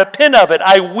it. I repent of it.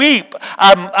 I weep.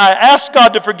 I ask God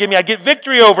to forgive me. I get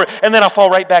victory over it. And then I fall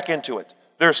right back into it.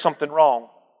 There's something wrong.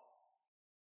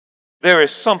 There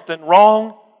is something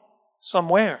wrong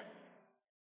somewhere.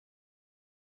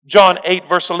 John 8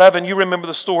 verse 11, you remember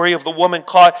the story of the woman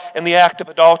caught in the act of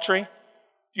adultery?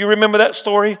 You remember that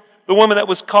story? The woman that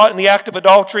was caught in the act of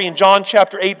adultery in John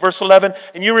chapter 8 verse 11.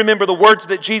 And you remember the words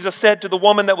that Jesus said to the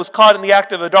woman that was caught in the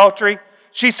act of adultery?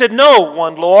 She said, no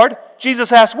one, Lord.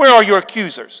 Jesus asked, where are your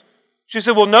accusers? She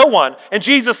said, well, no one. And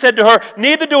Jesus said to her,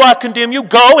 neither do I condemn you.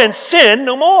 Go and sin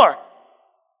no more.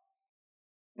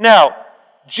 Now,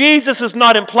 Jesus is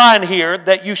not implying here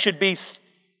that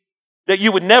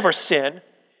you would never sin.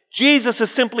 Jesus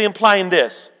is simply implying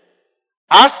this.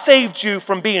 I saved you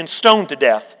from being stoned to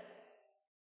death.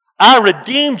 I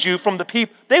redeemed you from the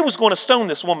people. They was going to stone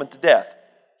this woman to death.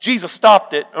 Jesus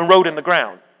stopped it and wrote in the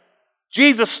ground.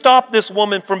 Jesus stopped this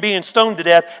woman from being stoned to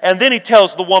death, and then he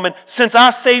tells the woman, since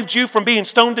I saved you from being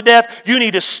stoned to death, you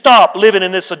need to stop living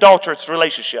in this adulterous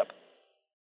relationship.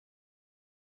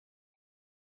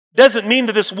 Doesn't mean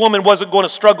that this woman wasn't going to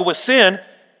struggle with sin.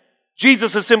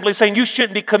 Jesus is simply saying you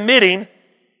shouldn't be committing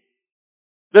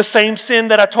the same sin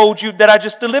that I told you that I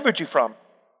just delivered you from.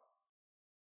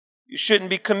 You shouldn't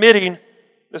be committing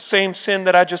the same sin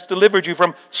that I just delivered you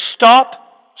from.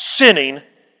 Stop sinning.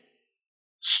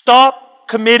 Stop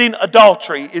committing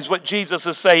adultery is what Jesus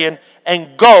is saying,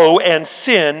 and go and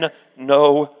sin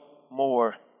no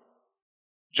more.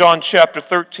 John chapter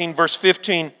 13 verse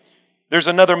 15. There's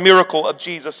another miracle of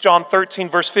Jesus. John 13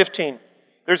 verse 15.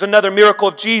 There's another miracle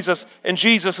of Jesus, and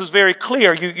Jesus is very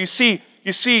clear. You see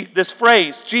this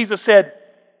phrase. Jesus said,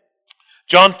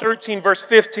 John 13 verse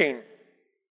 15,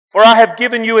 for I have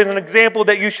given you as an example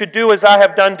that you should do as I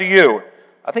have done to you.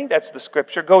 I think that's the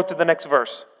scripture. Go to the next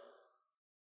verse.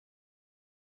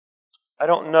 I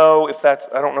don't know if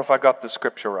I got the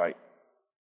scripture right.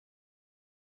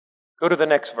 Go to the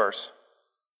next verse.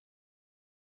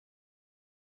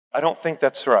 I don't think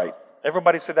that's right.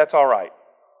 Everybody said that's all right.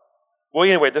 Well,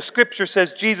 anyway, the scripture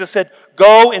says, Jesus said,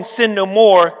 go and sin no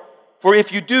more, for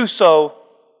if you do so,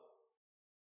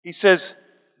 he says,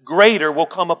 greater will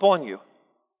come upon you.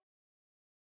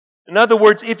 In other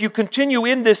words, if you continue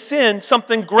in this sin,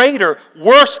 something greater,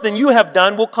 worse than you have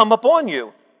done, will come upon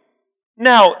you.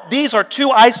 Now, these are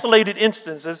two isolated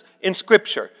instances in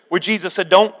Scripture where Jesus said,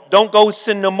 don't go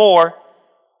sin no more.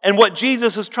 And what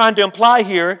Jesus is trying to imply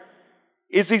here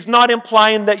is he's not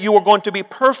implying that you are going to be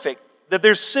perfect, that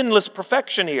there's sinless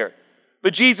perfection here.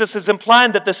 But Jesus is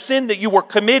implying that the sin that you were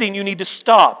committing, you need to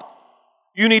stop.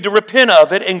 You need to repent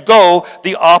of it and go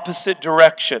the opposite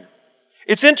direction.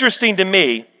 It's interesting to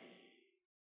me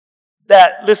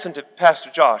that, listen to Pastor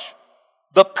Josh,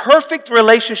 the perfect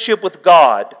relationship with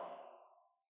God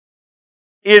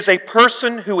is a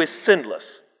person who is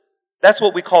sinless. That's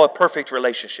what we call a perfect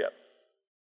relationship.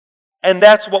 And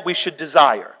that's what we should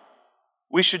desire.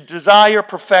 We should desire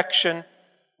perfection.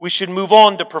 We should move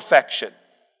on to perfection.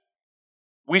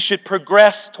 We should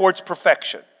progress towards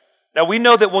perfection. Now, we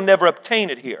know that we'll never obtain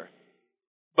it here,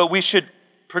 but we should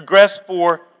progress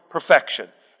for perfection.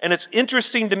 And it's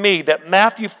interesting to me that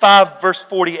Matthew 5, verse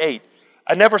 48,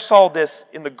 I never saw this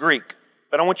in the Greek,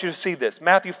 but I want you to see this.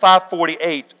 Matthew 5,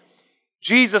 48,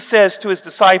 Jesus says to his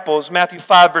disciples, Matthew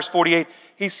 5, verse 48,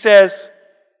 he says,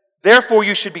 therefore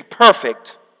you should be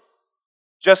perfect,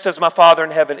 just as my Father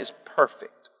in heaven is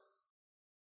perfect.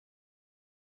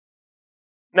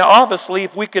 Now, obviously,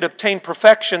 if we could obtain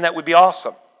perfection, that would be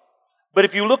awesome. But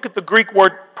if you look at the Greek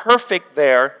word perfect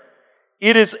there,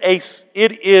 it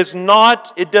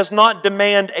does not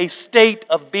demand a state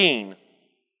of being,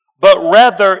 but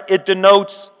rather it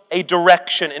denotes a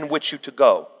direction in which you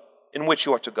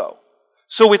are to go.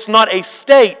 So it's not a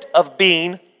state of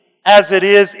being as it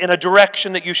is in a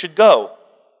direction that you should go.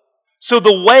 So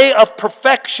the way of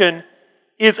perfection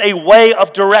is a way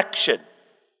of direction.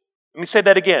 Let me say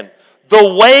that again.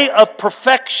 The way of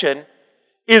perfection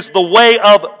is the way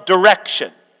of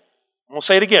direction. I'm going to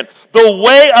say it again. The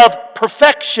way of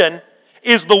perfection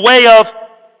is the way of,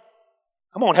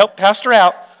 come on, help Pastor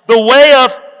out. The way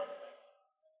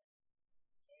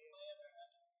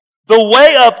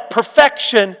of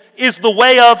perfection is the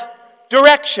way of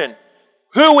direction.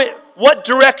 What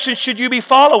direction should you be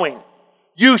following?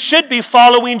 You should be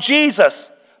following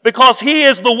Jesus because He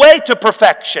is the way to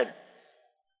perfection.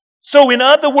 So in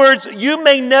other words, you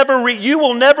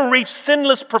will never reach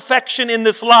sinless perfection in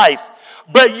this life,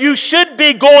 but you should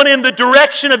be going in the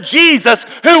direction of Jesus,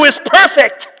 who is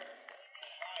perfect.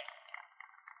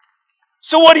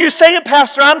 So what are you saying,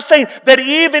 Pastor? I'm saying that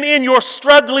even in your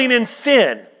struggling in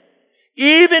sin,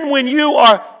 even when you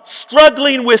are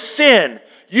struggling with sin,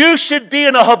 you should be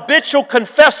an habitual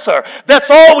confessor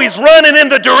that's always running in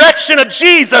the direction of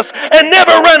Jesus and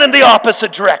never running the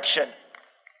opposite direction.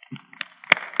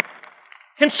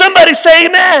 Can somebody say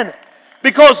amen?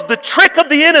 Because the trick of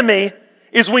the enemy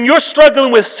is when you're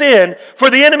struggling with sin,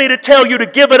 for the enemy to tell you to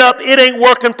give it up, it ain't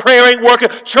working, prayer ain't working,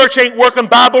 church ain't working,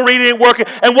 Bible reading ain't working.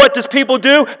 And what does people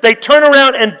do? They turn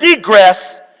around and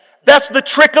degress. That's the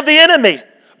trick of the enemy.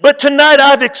 But tonight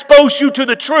I've exposed you to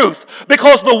the truth,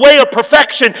 because the way of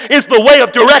perfection is the way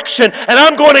of direction. And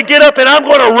I'm going to get up and I'm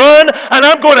going to run and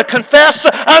I'm going to confess.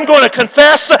 I'm going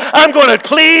to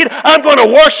plead. I'm going to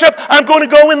worship. I'm going to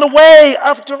go in the way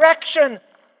of direction.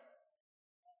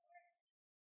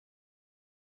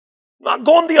 I'm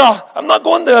not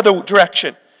going the other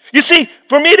direction. You see,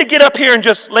 for me to get up here and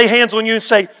just lay hands on you and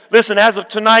say, listen, as of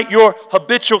tonight, your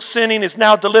habitual sinning is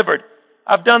now delivered.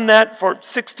 I've done that for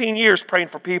 16 years praying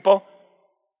for people.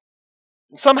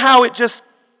 And somehow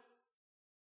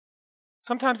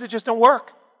sometimes it just don't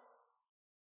work.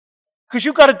 Because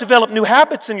you've got to develop new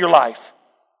habits in your life.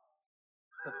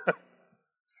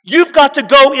 You've got to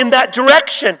go in that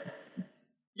direction.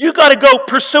 You've got to go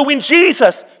pursuing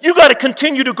Jesus. You've got to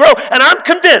continue to grow. And I'm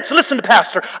convinced, listen to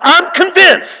Pastor, I'm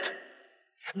convinced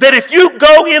that if you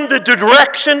go in the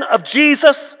direction of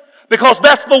Jesus, because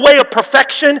that's the way of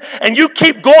perfection, and you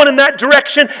keep going in that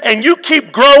direction and you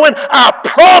keep growing, I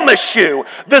promise you,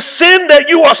 the sin that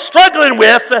you are struggling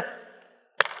with,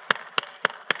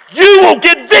 you will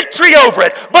get victory over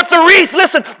it. But the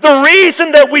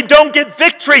reason that we don't get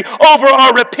victory over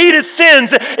our repeated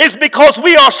sins is because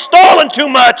we are stalling too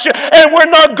much and we're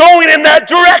not going in that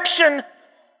direction.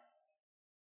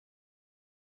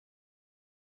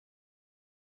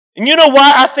 And you know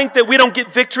why I think that we don't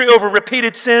get victory over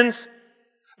repeated sins?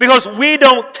 Because we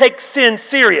don't take sin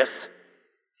serious.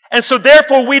 And so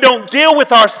therefore we don't deal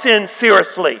with our sins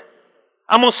seriously.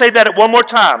 I'm going to say that one more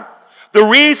time. The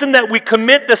reason that we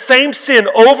commit the same sin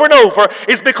over and over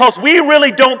is because we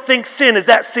really don't think sin is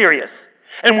that serious.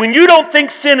 And when you don't think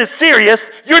sin is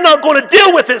serious, you're not going to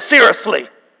deal with it seriously.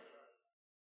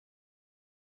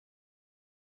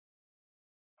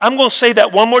 I'm going to say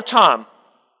that one more time.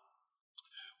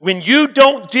 When you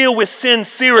don't deal with sin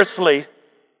seriously,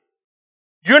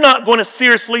 you're not going to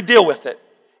seriously deal with it.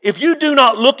 If you do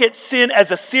not look at sin as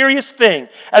a serious thing,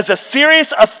 as a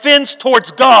serious offense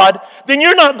towards God, then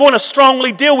you're not going to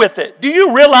strongly deal with it. Do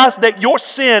you realize that your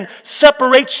sin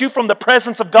separates you from the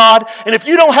presence of God? And if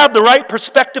you don't have the right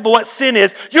perspective of what sin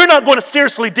is, you're not going to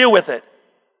seriously deal with it.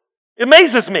 It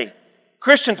amazes me.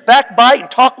 Christians backbite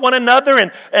and talk one another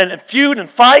and feud and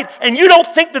fight, and you don't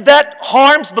think that that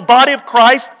harms the body of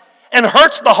Christ and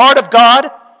hurts the heart of God?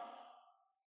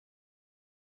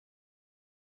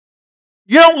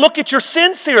 You don't look at your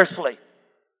sin seriously.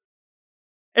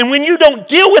 And when you don't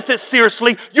deal with it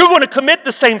seriously, you're going to commit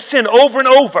the same sin over and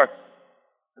over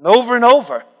and over and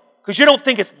over because you don't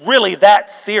think it's really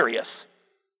that serious.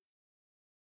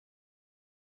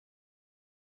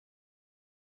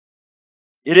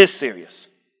 It is serious.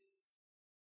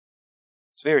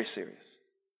 It's very serious.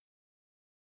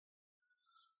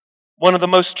 One of the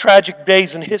most tragic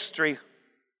days in history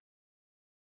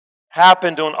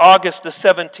happened on August the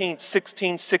 17th,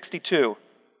 1662.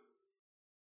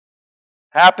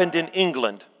 Happened in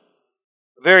England.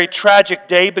 A very tragic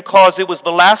day because it was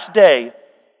the last day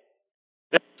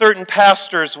that certain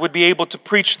pastors would be able to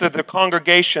preach to their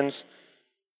congregations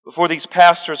before these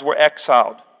pastors were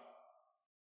exiled.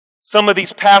 Some of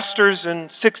these pastors in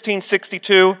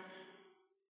 1662,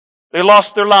 they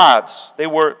lost their lives. They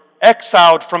were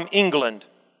exiled from England.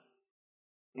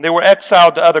 And they were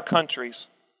exiled to other countries.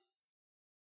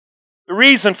 The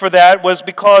reason for that was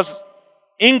because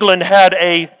England had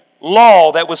a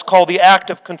law that was called the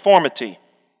Act of Conformity.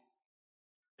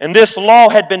 And this law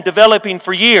had been developing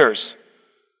for years.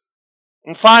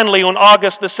 And finally, on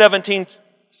August the 17th,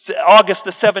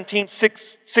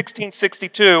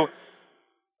 1662,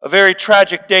 a very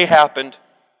tragic day happened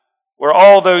where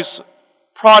all those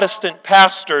Protestant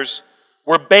pastors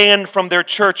were banned from their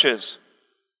churches,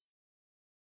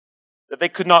 that they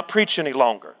could not preach any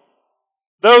longer.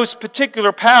 Those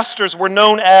particular pastors were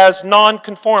known as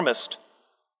nonconformist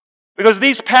because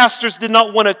these pastors did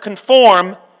not want to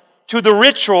conform to the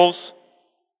rituals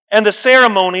and the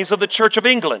ceremonies of the Church of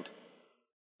England.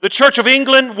 The Church of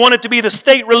England wanted to be the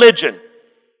state religion,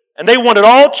 and they wanted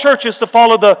all churches to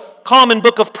follow the common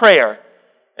book of prayer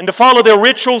and to follow their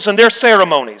rituals and their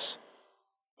ceremonies.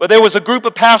 But there was a group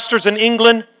of pastors in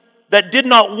England that did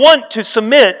not want to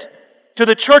submit to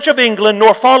the Church of England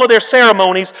nor follow their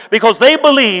ceremonies because they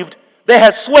believed they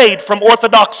had swayed from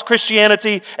Orthodox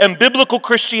Christianity and biblical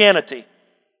Christianity.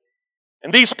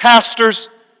 And these pastors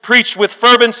preached with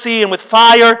fervency and with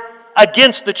fire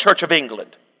against the Church of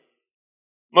England.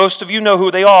 Most of you know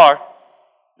who they are.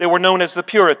 They were known as the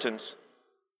Puritans.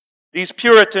 These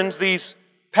Puritans, these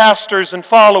pastors and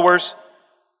followers,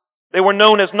 they were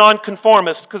known as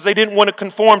nonconformists because they didn't want to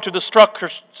conform to the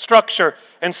structure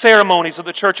and ceremonies of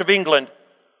the Church of England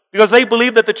because they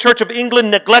believed that the Church of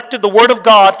England neglected the Word of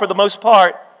God for the most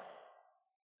part,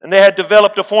 and they had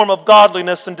developed a form of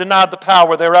godliness and denied the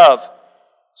power thereof.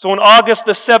 So on August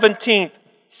the 17th,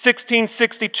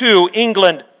 1662,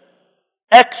 England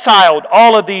exiled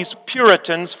all of these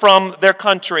Puritans from their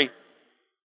country.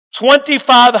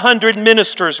 2,500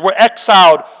 ministers were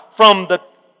exiled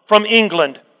from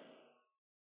England.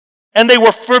 And they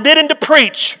were forbidden to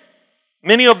preach.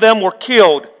 Many of them were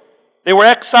killed. They were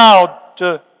exiled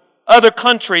to other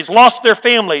countries, lost their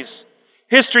families.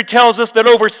 History tells us that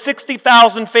over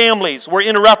 60,000 families were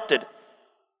interrupted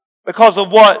because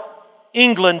of what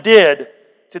England did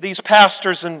to these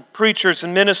pastors and preachers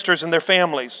and ministers and their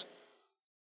families.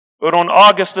 But on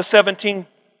August the 17th,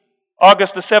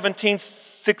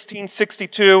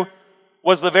 1662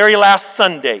 was the very last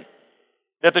Sunday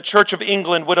that the Church of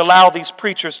England would allow these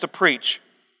preachers to preach.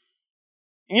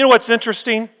 And you know what's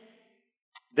interesting?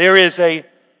 There is a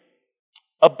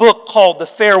book called The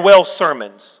Farewell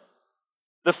Sermons.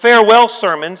 The Farewell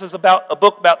Sermons is about a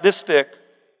book about this thick.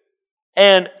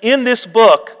 And in this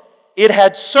book, it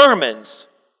had sermons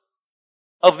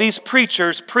of these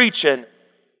preachers preaching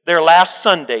their last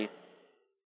Sunday.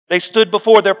 They stood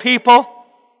before their people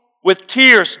with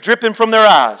tears dripping from their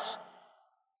eyes.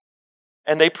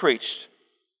 And they preached.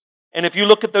 And if you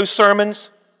look at those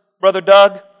sermons, Brother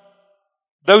Doug,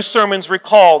 those sermons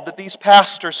recalled that these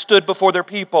pastors stood before their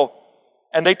people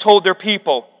and they told their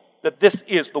people that this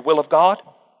is the will of God.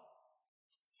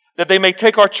 That they may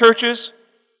take our churches,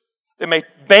 they may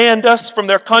ban us from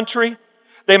their country,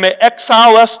 they may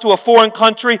exile us to a foreign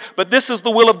country, but this is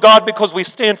the will of God because we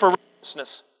stand for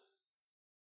righteousness.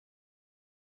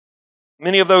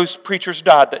 Many of those preachers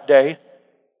died that day.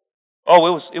 Oh,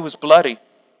 it was bloody.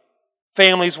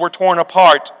 Families were torn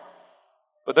apart.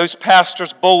 But those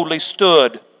pastors boldly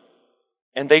stood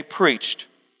and they preached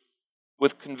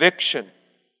with conviction.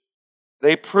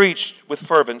 They preached with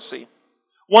fervency.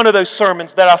 One of those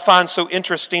sermons that I find so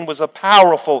interesting was a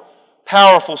powerful,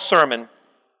 powerful sermon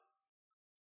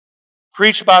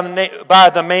preached by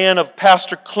the man of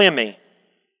Pastor Clemmy.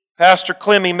 Pastor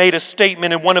Clemmy made a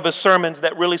statement in one of his sermons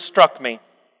that really struck me.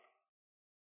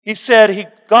 He said he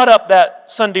got up that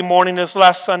Sunday morning, this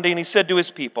last Sunday, and he said to his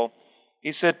people,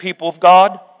 he said, "People of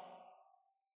God,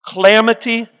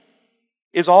 calamity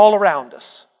is all around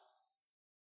us.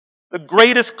 The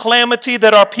greatest calamity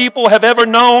that our people have ever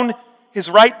known is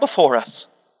right before us.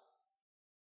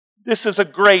 This is a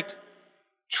great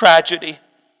tragedy.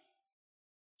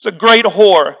 It's a great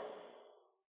horror.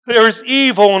 There is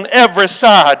evil on every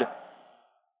side.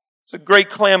 It's a great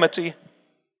calamity."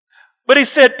 But he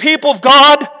said, "People of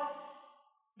God,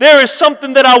 there is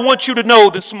something that I want you to know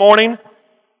this morning.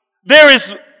 There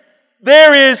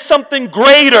is something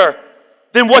greater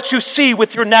than what you see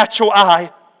with your natural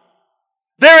eye.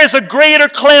 There is a greater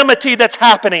calamity that's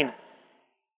happening.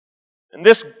 And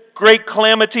this great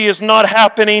calamity is not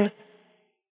happening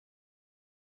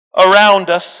around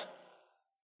us."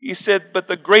 He said, "But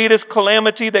the greatest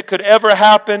calamity that could ever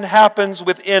happen happens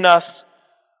within us.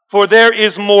 For there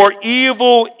is more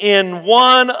evil in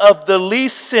one of the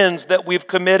least sins that we've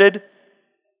committed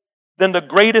than the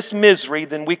greatest misery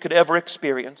than we could ever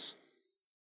experience."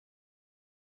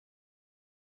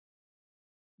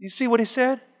 You see what he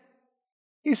said?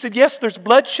 He said, yes, there's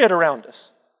bloodshed around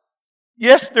us.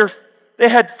 Yes, they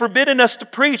had forbidden us to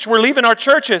preach. We're leaving our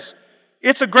churches.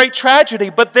 It's a great tragedy,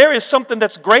 but there is something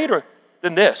that's greater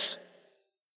than this.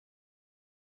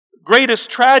 The greatest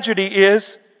tragedy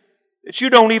is that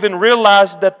you don't even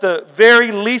realize that the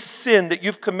very least sin that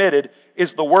you've committed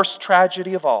is the worst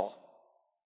tragedy of all.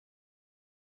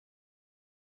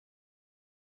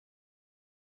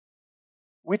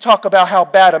 We talk about how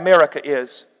bad America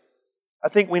is. I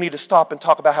think we need to stop and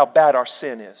talk about how bad our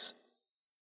sin is.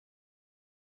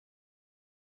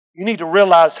 You need to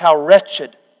realize how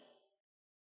wretched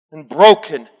and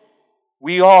broken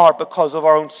we are because of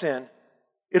our own sin.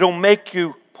 It'll make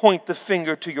you point the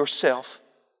finger to yourself.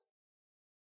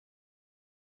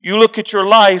 You look at your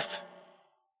life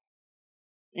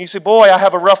and you say, "Boy, I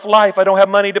have a rough life. I don't have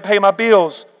money to pay my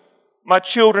bills. My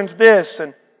children's this,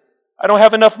 and I don't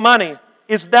have enough money."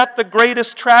 Is that the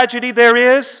greatest tragedy there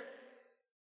is?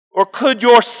 Or could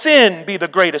your sin be the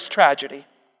greatest tragedy?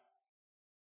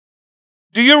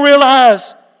 Do you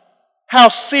realize how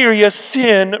serious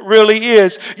sin really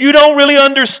is? You don't really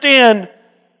understand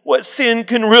what sin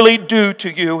can really do to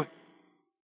you.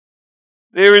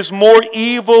 There is more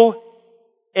evil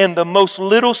in the most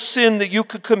little sin that you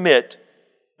could commit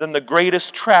than the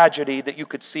greatest tragedy that you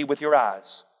could see with your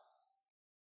eyes.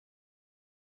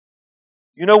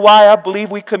 You know why I believe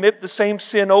we commit the same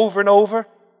sin over and over?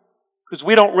 Because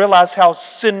we don't realize how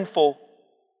sinful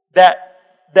that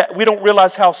we don't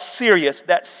realize how serious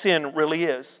that sin really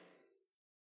is.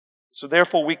 So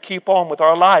therefore we keep on with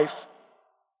our life.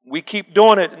 We keep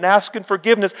doing it and asking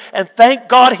forgiveness. And thank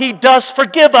God He does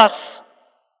forgive us.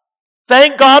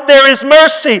 Thank God there is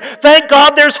mercy. Thank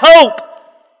God there's hope.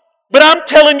 But I'm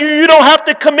telling you, you don't have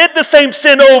to commit the same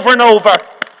sin over and over.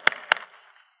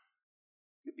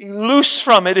 Be loose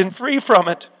from it and free from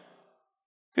it.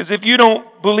 Because if you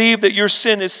don't believe that your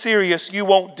sin is serious, you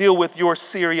won't deal with your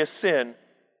serious sin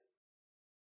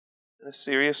in a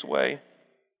serious way.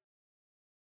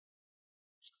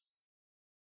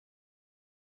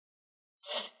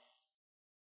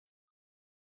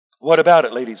 What about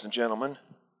it, ladies and gentlemen?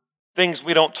 Things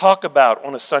we don't talk about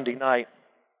on a Sunday night.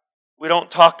 We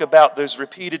don't talk about those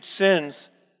repeated sins.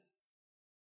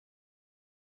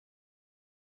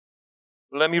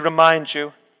 Let me remind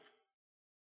you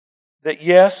that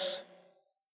yes,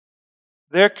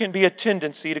 there can be a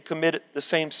tendency to commit the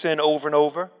same sin over and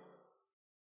over.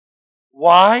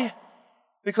 Why?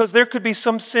 Because there could be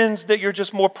some sins that you're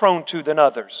just more prone to than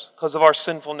others because of our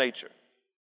sinful nature.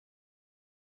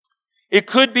 It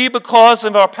could be because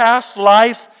of our past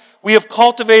life, we have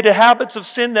cultivated habits of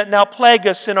sin that now plague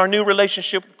us in our new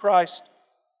relationship with Christ.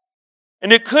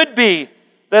 And it could be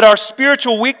that our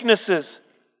spiritual weaknesses,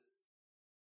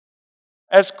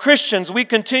 as Christians, we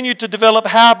continue to develop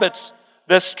habits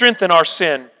that strengthen our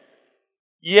sin.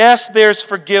 Yes, there's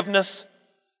forgiveness.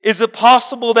 Is it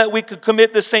possible that we could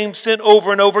commit the same sin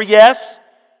over and over? Yes.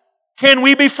 Can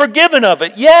we be forgiven of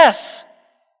it? Yes.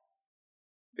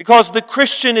 Because the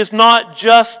Christian is not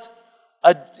just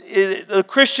the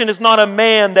Christian is not a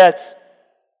man that's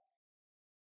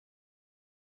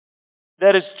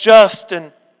that is just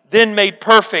and then made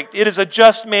perfect. It is a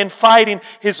just man fighting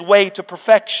his way to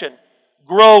perfection,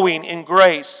 growing in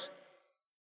grace.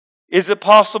 Is it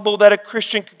possible that a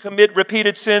Christian can commit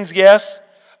repeated sins? Yes.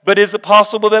 But is it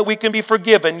possible that we can be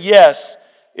forgiven? Yes.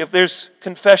 If there's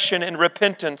confession and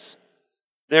repentance,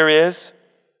 there is.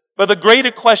 But the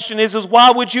greater question is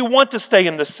why would you want to stay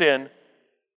in the sin?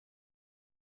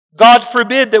 God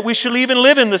forbid that we should even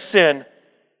live in the sin.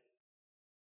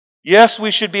 Yes,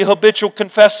 we should be habitual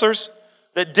confessors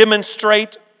that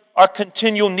demonstrate our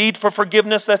continual need for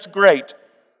forgiveness. That's great.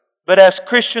 But as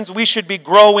Christians, we should be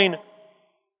growing.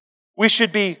 We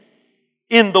should be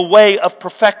in the way of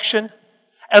perfection.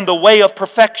 And the way of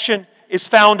perfection is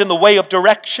found in the way of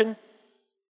direction.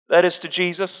 That is to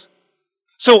Jesus.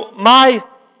 So my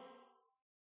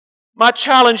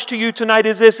challenge to you tonight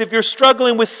is this. If you're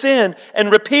struggling with sin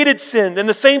and repeated sin and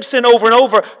the same sin over and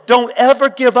over, don't ever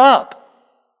give up.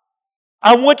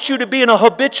 I want you to be a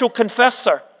habitual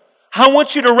confessor. I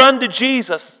want you to run to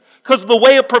Jesus because the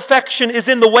way of perfection is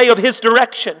in the way of His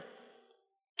direction.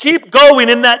 Keep going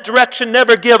in that direction.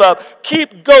 Never give up.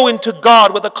 Keep going to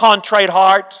God with a contrite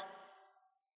heart.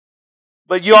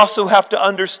 But you also have to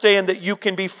understand that you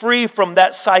can be free from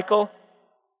that cycle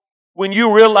when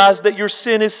you realize that your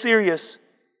sin is serious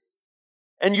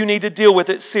and you need to deal with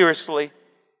it seriously.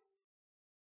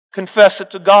 Confess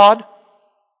it to God.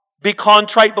 Be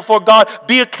contrite before God.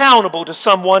 Be accountable to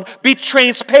someone. Be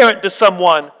transparent to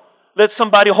someone. Let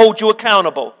somebody hold you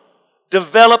accountable.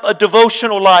 Develop a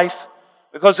devotional life,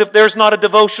 because if there's not a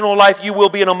devotional life, you will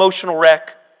be an emotional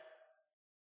wreck.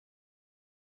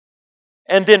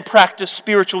 And then practice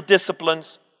spiritual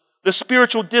disciplines. The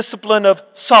spiritual discipline of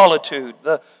solitude,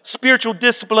 the spiritual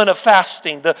discipline of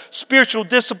fasting, the spiritual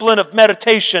discipline of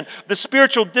meditation, the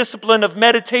spiritual discipline of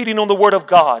meditating on the Word of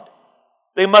God.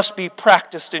 They must be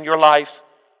practiced in your life.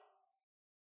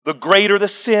 The greater the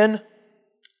sin,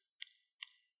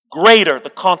 greater the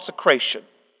consecration.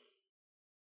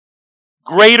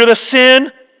 Greater the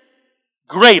sin,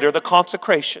 greater the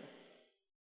consecration.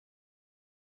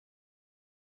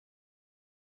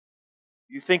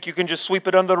 You think you can just sweep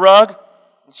it under the rug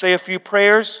and say a few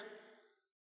prayers?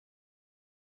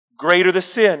 Greater the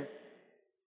sin,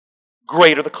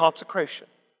 greater the consecration.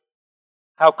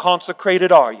 How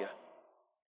consecrated are you?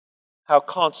 How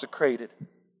consecrated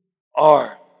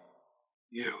are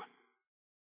you?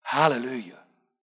 Hallelujah.